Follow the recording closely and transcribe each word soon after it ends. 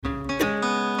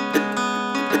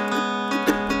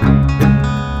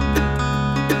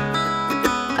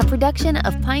production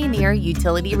of Pioneer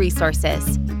Utility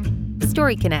Resources.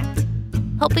 Story Connect,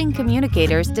 helping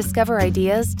communicators discover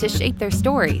ideas to shape their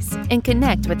stories and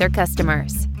connect with their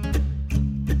customers.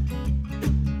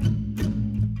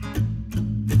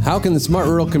 How can the smart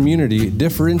rural community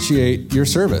differentiate your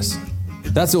service?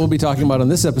 That's what we'll be talking about on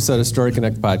this episode of Story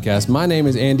Connect podcast. My name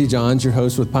is Andy Johns, your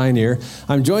host with Pioneer.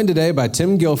 I'm joined today by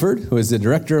Tim Gilford, who is the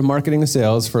Director of Marketing and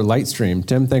Sales for Lightstream.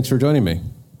 Tim, thanks for joining me.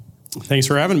 Thanks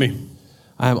for having me.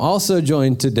 I'm also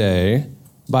joined today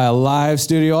by a live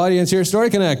studio audience here at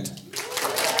Story Connect.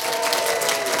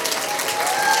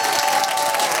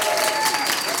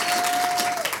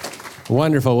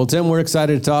 Wonderful. Well, Tim, we're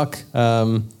excited to talk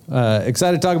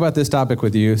about this topic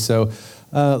with you. So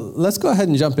let's go ahead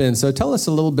and jump in. So tell us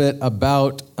a little bit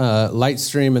about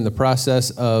Lightstream and the process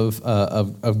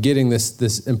of getting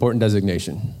this important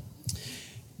designation.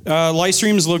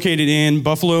 Lightstream is located in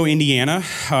Buffalo, Indiana,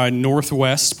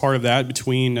 northwest part of that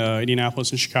between Indianapolis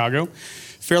and Chicago.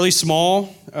 Fairly small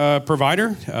provider,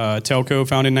 telco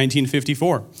founded in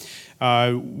 1954.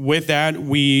 With that,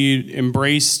 we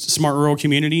embraced Smart Rural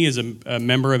Community as a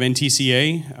member of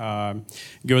NTCA.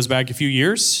 Goes back a few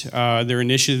years. Their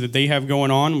initiative that they have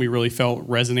going on, we really felt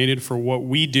resonated for what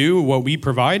we do, what we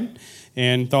provide,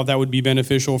 and thought that would be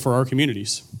beneficial for our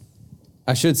communities.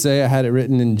 I should say I had it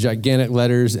written in gigantic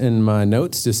letters in my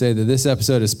notes to say that this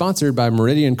episode is sponsored by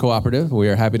Meridian Cooperative. We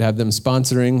are happy to have them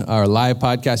sponsoring our live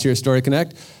podcast here at Story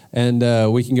Connect,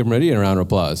 and we can give Meridian a round of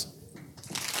applause.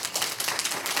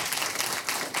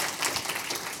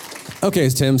 Okay,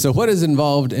 Tim, so what is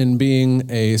involved in being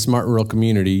a smart rural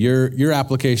community? Your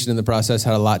application in the process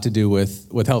had a lot to do with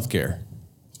healthcare.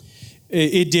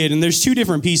 It did, and there's two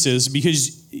different pieces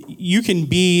because you can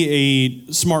be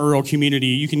a smart rural community,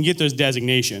 you can get this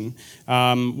designation,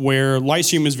 where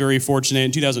Lightstream was very fortunate.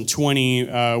 In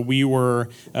 2020, we were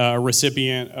a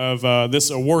recipient of this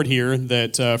award here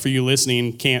that, for you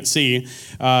listening, can't see.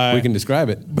 We can describe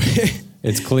it.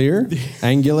 It's clear,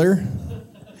 angular.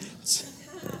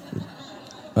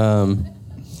 That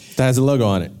has a logo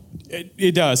on it.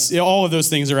 It does. All of those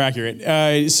things are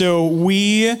accurate. So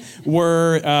we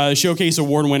were a Showcase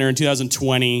Award winner in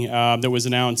 2020 that was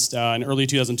announced in early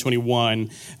 2021,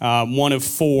 one of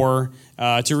four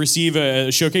to receive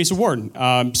a Showcase Award.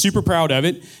 Super proud of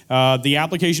it. The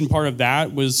application part of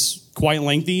that was quite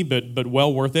lengthy, but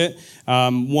well worth it.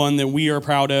 One that we are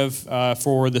proud of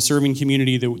for the serving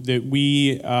community that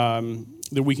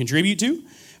we contribute to.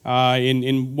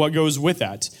 In what goes with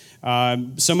that.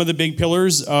 Some of the big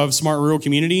pillars of smart rural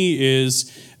community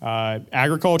is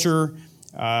agriculture,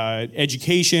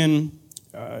 education,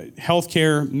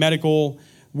 healthcare, medical,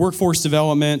 workforce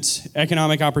development,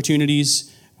 economic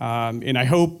opportunities. And I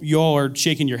hope you all are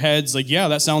shaking your heads like, yeah,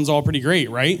 that sounds all pretty great,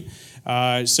 right?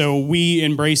 So we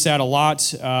embrace that a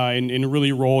lot and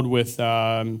really rolled with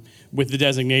the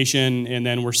designation, and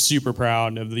then we're super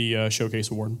proud of the Showcase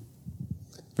Award.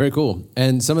 Very cool.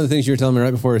 And some of the things you were telling me right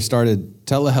before we started,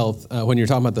 telehealth, when you're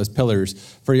talking about those pillars,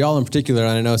 for y'all in particular,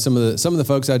 and I know some of the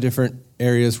folks have different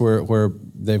areas where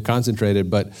they've concentrated,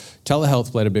 but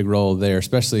telehealth played a big role there,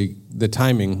 especially the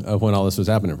timing of when all this was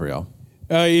happening for y'all.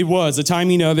 It was. The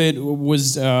timing of it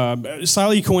was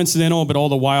slightly coincidental, but all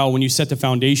the while, when you set the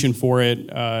foundation for it,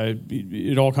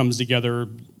 it all comes together,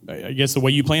 I guess, the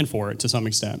way you plan for it to some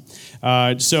extent.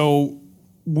 So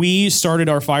we started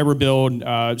our fiber build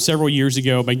several years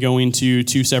ago by going to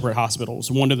two separate hospitals,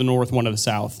 one to the north, one to the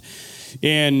south.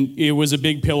 And it was a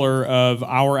big pillar of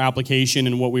our application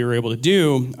and what we were able to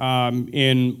do.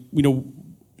 And,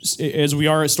 as we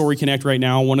are at Story Connect right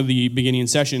now, one of the beginning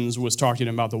sessions was talking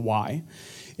about the why.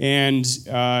 And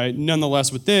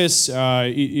nonetheless, with this,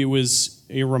 it was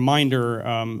a reminder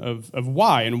of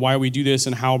why and why we do this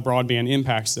and how broadband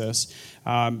impacts this.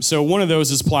 So one of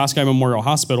those is Pulaski Memorial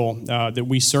Hospital that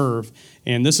we serve,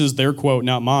 and this is their quote,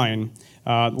 not mine.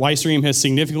 Lightstream has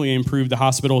significantly improved the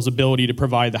hospital's ability to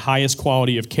provide the highest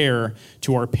quality of care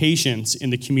to our patients in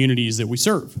the communities that we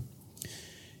serve.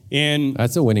 And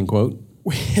that's a winning quote.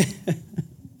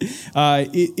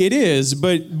 It is,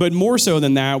 but more so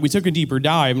than that, we took a deeper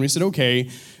dive and we said, okay,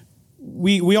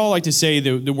 we all like to say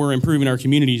that we're improving our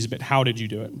communities, but how did you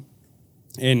do it?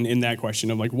 In that question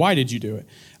of like, why did you do it?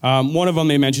 One of them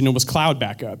they mentioned it was cloud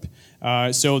backup.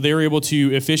 So they were able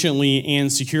to efficiently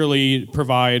and securely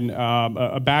provide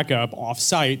a backup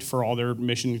off-site for all their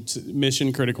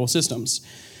mission critical systems.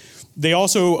 They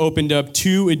also opened up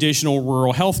 2 additional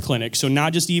rural health clinics. So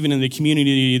not just even in the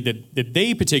community that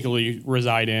they particularly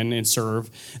reside in and serve,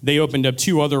 they opened up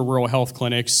 2 other rural health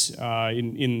clinics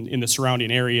in the surrounding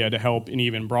area to help an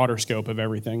even broader scope of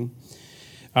everything.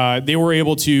 They were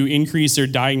able to increase their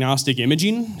diagnostic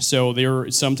imaging. So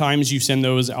sometimes you send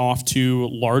those off to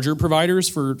larger providers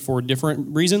for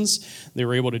different reasons. They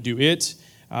were able to do it.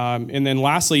 And then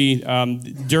lastly,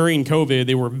 during COVID,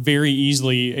 they were very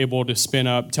easily able to spin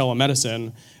up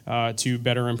telemedicine to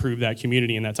better improve that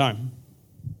community in that time.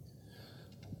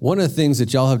 One of the things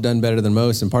that y'all have done better than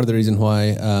most, and part of the reason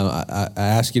why I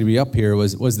asked you to be up here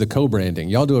was the co-branding.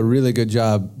 Y'all do a really good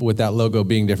job with that logo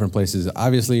being different places.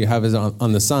 Obviously, you have it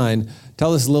on the sign.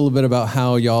 Tell us a little bit about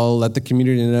how y'all let the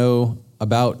community know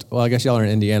about, well, I guess y'all are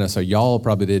in Indiana, so y'all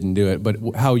probably didn't do it, but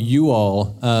how you all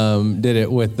did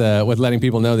it with letting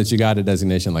people know that you got a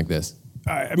designation like this.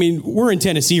 I mean, we're in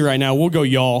Tennessee right now. We'll go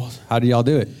y'all. How do y'all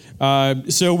do it?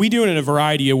 So we do it in a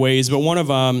variety of ways, but one of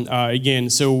them,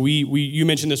 again, so you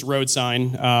mentioned this road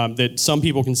sign that some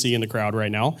people can see in the crowd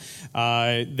right now,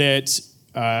 that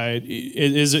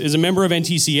is a member of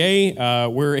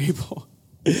NTCA. We're able,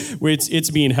 it's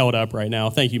being held up right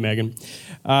now. Thank you, Megan.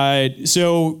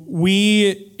 So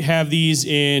we have these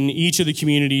in each of the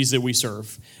communities that we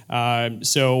serve.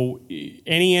 So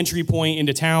any entry point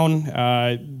into town,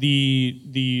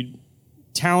 the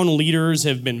town leaders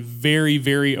have been very,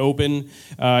 very open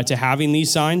to having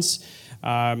these signs.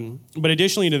 But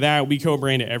additionally to that, we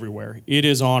co-brand it everywhere. It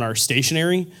is on our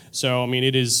stationery. So, I mean,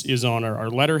 it is on our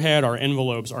letterhead, our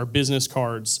envelopes, our business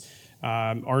cards,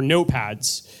 our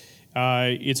notepads.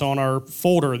 It's on our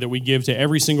folder that we give to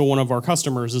every single one of our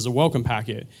customers as a welcome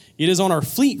packet. It is on our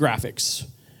fleet graphics.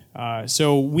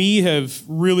 So we have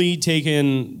really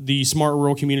taken the Smart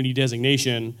Rural Community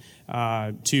designation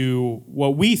to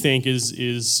what we think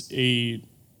is a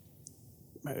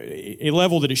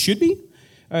level that it should be.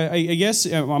 I guess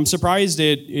I'm surprised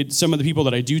at some of the people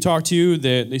that I do talk to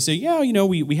that they say, yeah,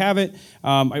 we have it.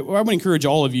 I would encourage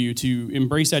all of you to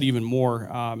embrace that even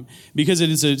more because it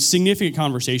is a significant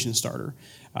conversation starter.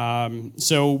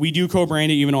 So we do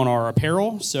co-brand it even on our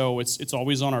apparel. So it's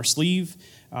always on our sleeve.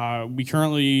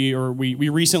 We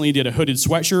recently did a hooded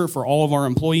sweatshirt for all of our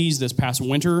employees this past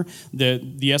winter. The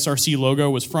SRC logo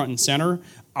was front and center.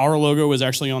 Our logo was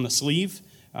actually on the sleeve.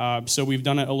 So we've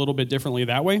done it a little bit differently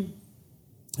that way.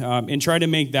 And try to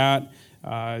make that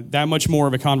much more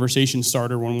of a conversation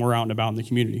starter when we're out and about in the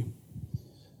community.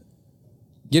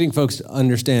 Getting folks to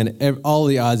understand all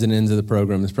the odds and ends of the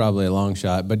program is probably a long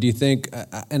shot, but do you think,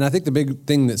 and I think the big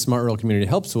thing that Smart Rural Community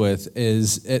helps with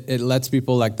is it lets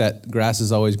people like that grass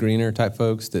is always greener type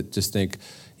folks that just think,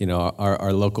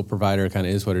 our local provider kind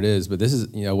of is what it is, but this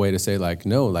is a way to say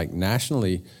no,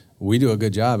 nationally, we do a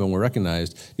good job and we're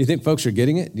recognized. Do you think folks are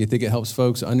getting it? Do you think it helps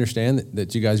folks understand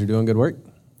that you guys are doing good work?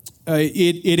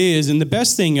 It is, and the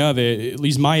best thing of it, at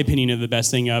least my opinion of the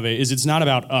best thing of it, is it's not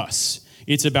about us.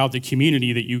 It's about the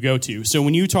community that you go to. So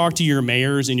when you talk to your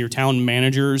mayors and your town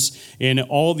managers and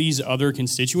all these other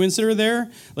constituents that are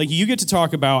there, you get to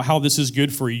talk about how this is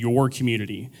good for your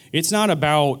community. It's not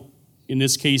about, in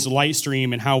this case,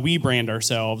 Lightstream and how we brand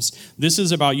ourselves. This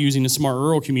is about using the Smart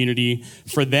Rural Community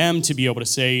for them to be able to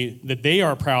say that they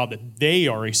are proud that they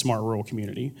are a Smart Rural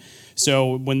Community.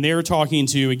 So when they're talking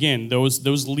to, again,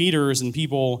 those leaders and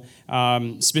people,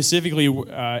 specifically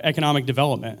economic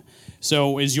development.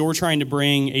 So as you're trying to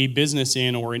bring a business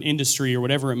in or an industry or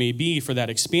whatever it may be for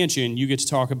that expansion, you get to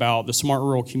talk about the Smart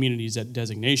Rural Communities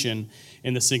designation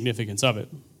and the significance of it.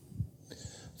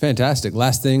 Fantastic.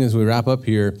 Last thing as we wrap up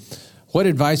here, what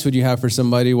advice would you have for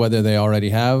somebody, whether they already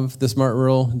have the Smart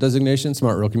Rural designation,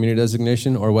 Smart Rural Community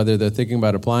designation, or whether they're thinking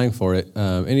about applying for it?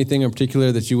 Anything in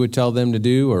particular that you would tell them to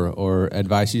do or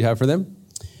advice you have for them?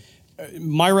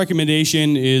 My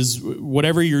recommendation is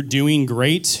whatever you're doing,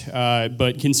 great,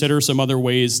 but consider some other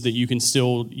ways that you can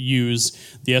still use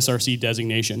the SRC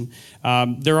designation.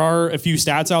 There are a few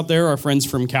stats out there. Our friends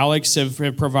from Calix have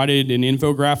provided an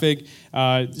infographic.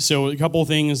 So a couple of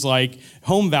things like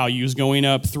home values going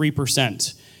up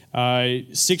 3%,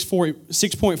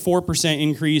 6.4%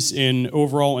 increase in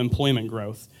overall employment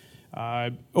growth,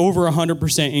 over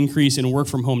 100% increase in work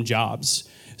from home jobs.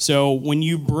 So when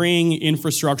you bring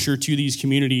infrastructure to these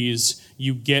communities,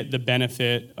 you get the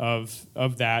benefit of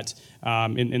that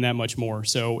and that much more.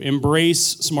 So embrace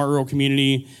Smart Rural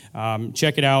Community.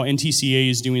 Check it out. NTCA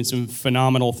is doing some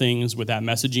phenomenal things with that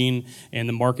messaging and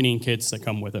the marketing kits that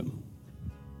come with it.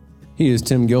 He is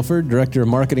Tim Gilford, Director of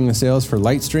Marketing and Sales for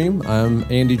Lightstream. I'm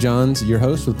Andy Johns, your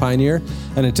host with Pioneer.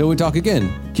 And until we talk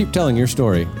again, keep telling your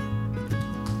story.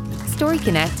 Story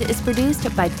Connect is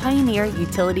produced by Pioneer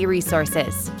Utility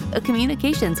Resources, a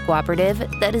communications cooperative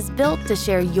that is built to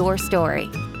share your story.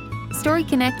 Story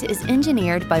Connect is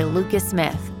engineered by Lucas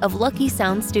Smith of Lucky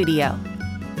Sound Studio.